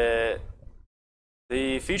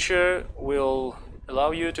 The feature will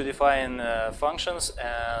allow you to define functions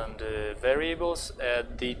and variables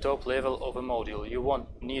at the top level of a module. You won't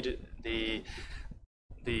need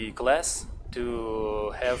the class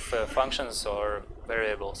to have functions or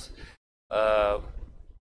variables.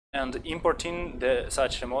 And importing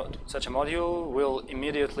such a module will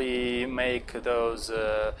immediately make those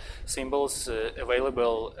symbols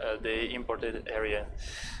available at the imported area,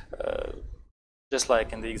 just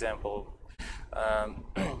like in the example.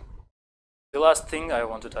 The last thing I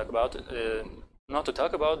want to talk about, not to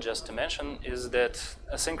talk about, just to mention, is that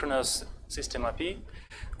asynchronous system API,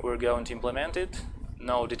 we're going to implement it.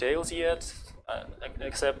 No details yet,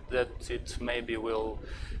 except that it maybe will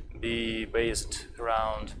be based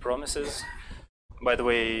around promises. By the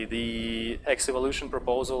way, the Haxe evolution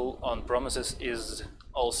proposal on promises is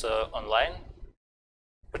also online.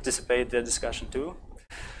 Participate in the discussion too.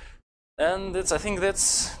 And I think that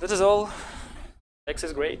is all. Haxe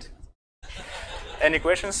is great. Any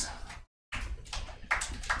questions?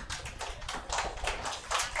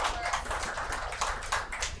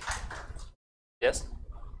 Yes?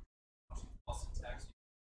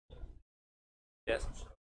 Yes.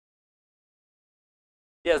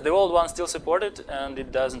 Yes, the old one still supported and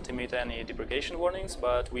it doesn't emit any deprecation warnings,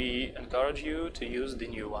 but we encourage you to use the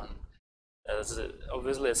new one. As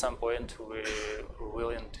obviously at some point we're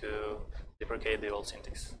willing to deprecate the old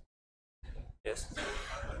syntax. Yes?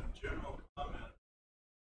 General comment,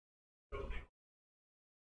 building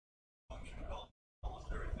function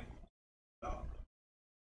almost everything about them.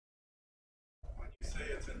 When you say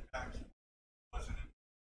it's an Haxe, wasn't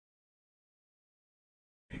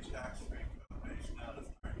it each Haxe string code base now to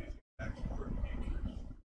start using Haxe word features?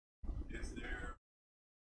 Is there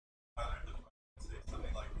either the say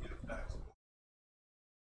something like if Haxe?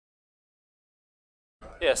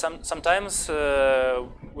 Yeah, sometimes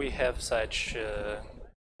we have such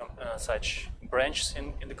branches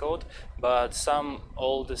in the code, but some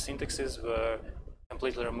old syntaxes were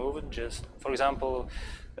completely removed. Just for example,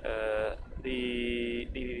 the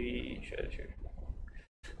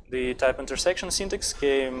type intersection syntax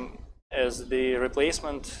came as the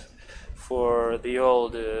replacement for the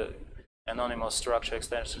old anonymous structure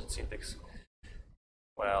extension syntax.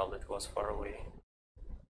 Well, it was far away.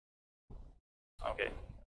 Okay,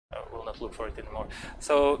 I will not look for it anymore.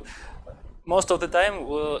 So most of the time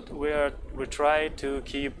we try to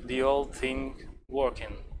keep the old thing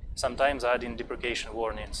working, sometimes adding deprecation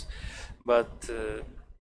warnings, but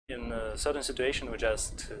in a certain situation we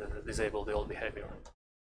just disable the old behavior.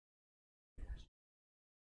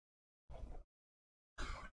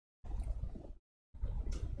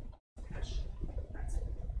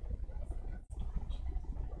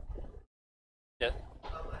 Yeah.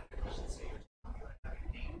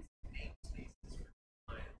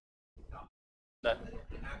 That.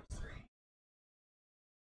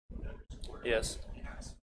 Yes.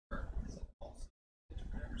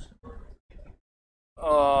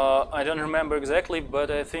 I don't remember exactly, but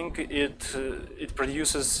I think it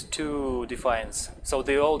produces two defines. So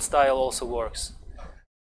the old style also works.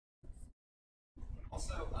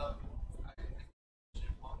 Also, I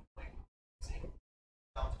mentioned one point using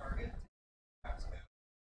target Haxe.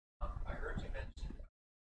 I heard you mention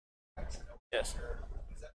Haxe. Yes.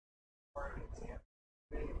 Is that part of an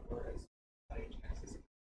example, or is .hx?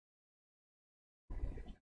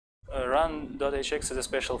 Run.hx is a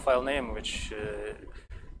special file name which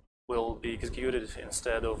will be executed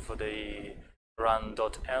instead of the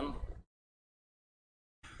run.n.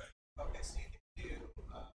 Okay, so you can do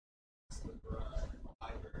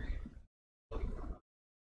library.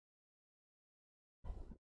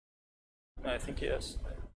 I think yes.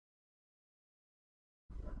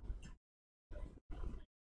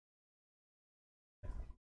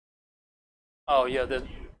 Oh yeah,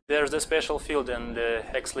 there's the special field in the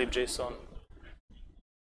hexlib.json.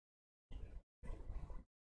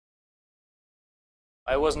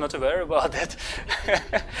 I was not aware about that.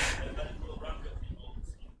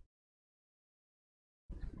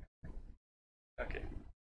 Okay.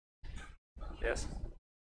 Yes.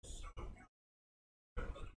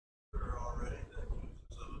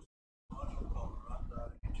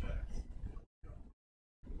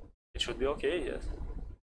 It should be okay, yes.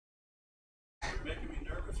 You're making me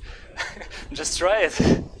nervous. Just try it.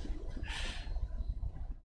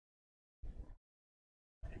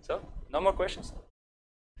 So, no more questions?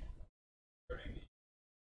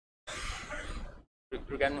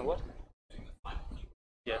 Regarding what?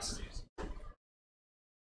 Yes.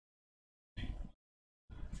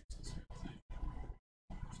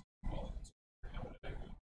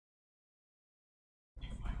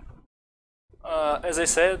 As I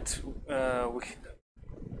said,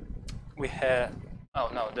 we have. Oh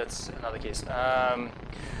no, that's another case.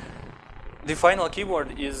 The final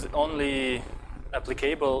keyword is only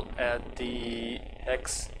applicable at the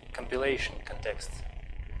hex compilation context.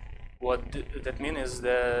 What that means is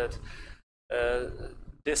that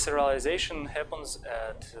deserialization happens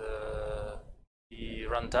at the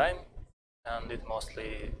runtime, and it's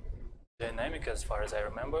mostly dynamic as far as I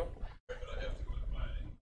remember.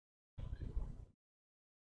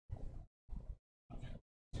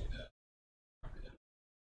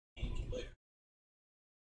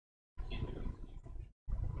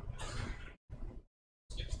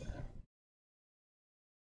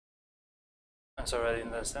 I'm sorry, I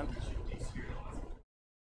didn't understand.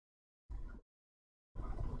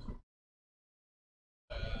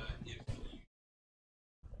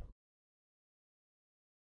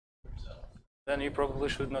 Then you probably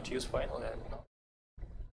should not use final.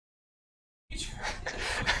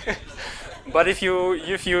 But if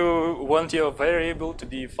you want your variable to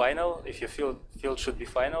be final, if your field should be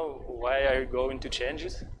final, why are you going to change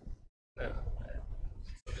it?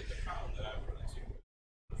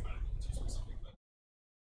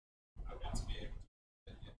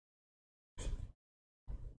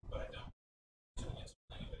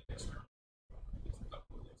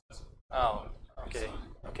 Oh, okay,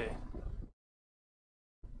 okay.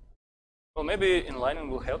 Well, maybe inlining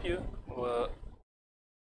will help you.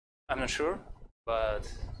 I'm not sure,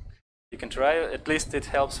 but you can try. At least it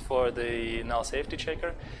helps for the null safety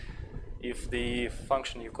checker. If the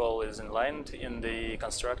function you call is inlined in the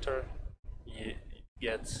constructor, you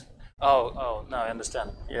get. Oh, now I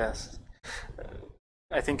understand. Yes.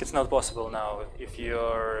 I think it's not possible now. If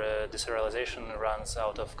your deserialization runs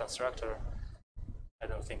out of constructor, I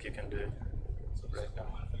don't think you can do it right now.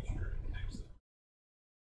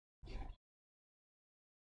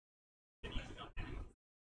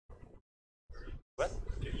 What?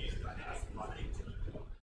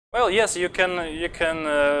 Well, yes, you can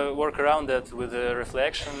work around that with a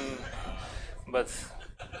reflection, but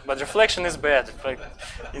reflection is bad. Like,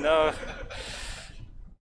 you know.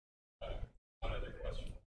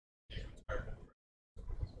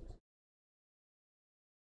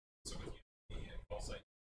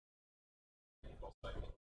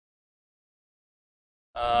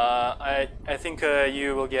 I think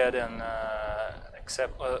you will get an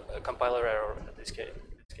a compiler error in this case.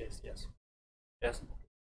 Yes. Yes.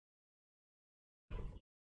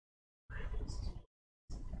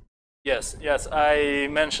 Yes. Yes. I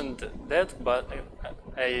mentioned that, but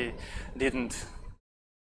I didn't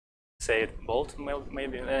say it bold.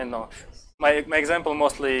 Maybe no. My example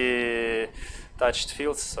mostly touched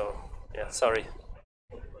fields, so yeah. Sorry.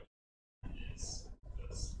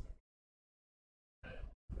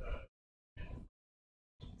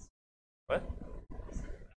 What?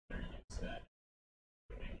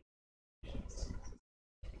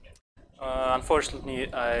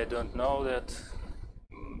 Unfortunately, I don't know that.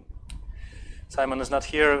 Simon is not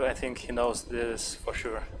here. I think he knows this for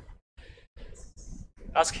sure.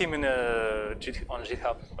 Ask him in on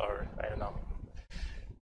GitHub, or I don't know.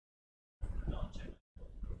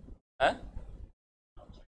 Huh?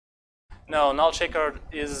 No, null checker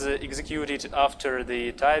is executed after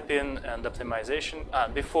the type-in and optimization,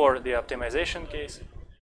 before the optimization case.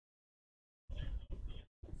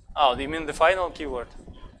 Oh, you mean the final keyword?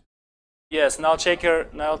 Yes, null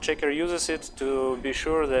checker uses it to be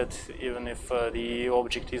sure that even if the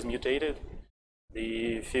object is mutated,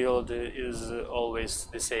 the field is always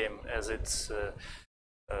the same as it's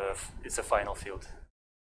a final field.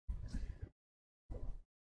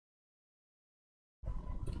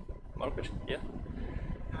 More question? Yeah.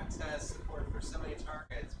 Haxe has support for so many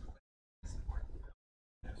targets.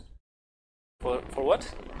 For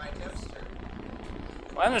what? My toaster.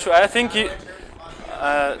 I'm not sure. I think you.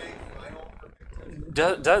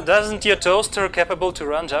 Doesn't your toaster capable to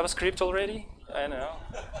run JavaScript already? I don't know.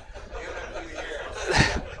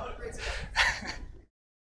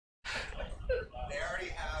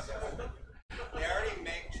 They already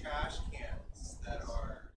make trash cans that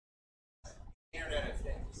are Internet of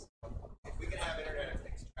Things. If we can have Internet of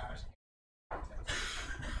Things trash cans,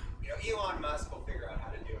 Elon Musk will figure out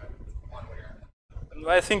how to do it one way or another.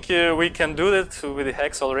 I think we can do that with the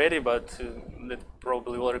Haxe already, but that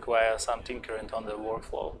probably will require some tinkering on the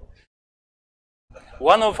workflow.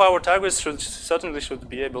 One of our targets certainly should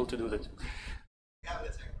be able to do that.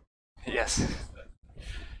 Yes.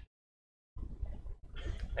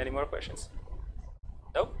 Any more questions?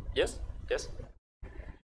 No? Yes? Yes?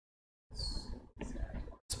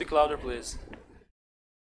 Speak louder, please.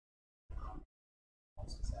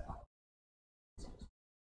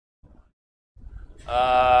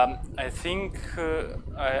 I think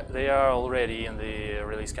they are already in the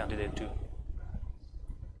release candidate too.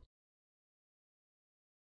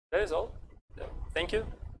 That is all. Thank you.